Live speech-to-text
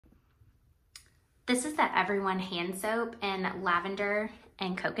This is the Everyone hand soap in lavender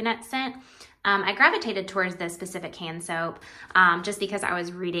and coconut scent. I gravitated towards this specific hand soap just because I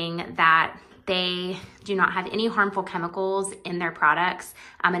was reading that they do not have any harmful chemicals in their products,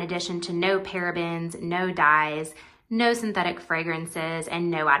 in addition to no parabens, no dyes, no synthetic fragrances,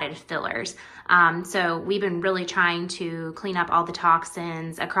 and no added fillers. So we've been really trying to clean up all the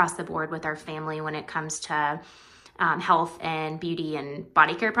toxins across the board with our family when it comes to health and beauty and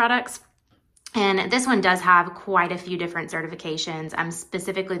body care products. And this one does have quite a few different certifications.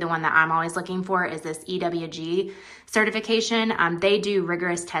 Specifically the one that I'm always looking for is this EWG certification. They do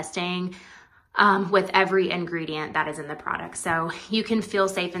rigorous testing with every ingredient that is in the product. So you can feel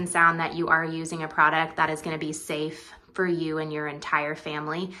safe and sound that you are using a product that is going to be safe for you and your entire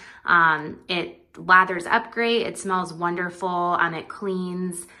family. It lathers up great. It smells wonderful. It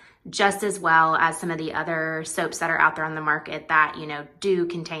cleans just as well as some of the other soaps that are out there on the market that, do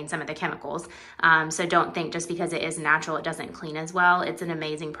contain some of the chemicals. So don't think just because it is natural, it doesn't clean as well. It's an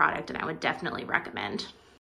amazing product and I would definitely recommend.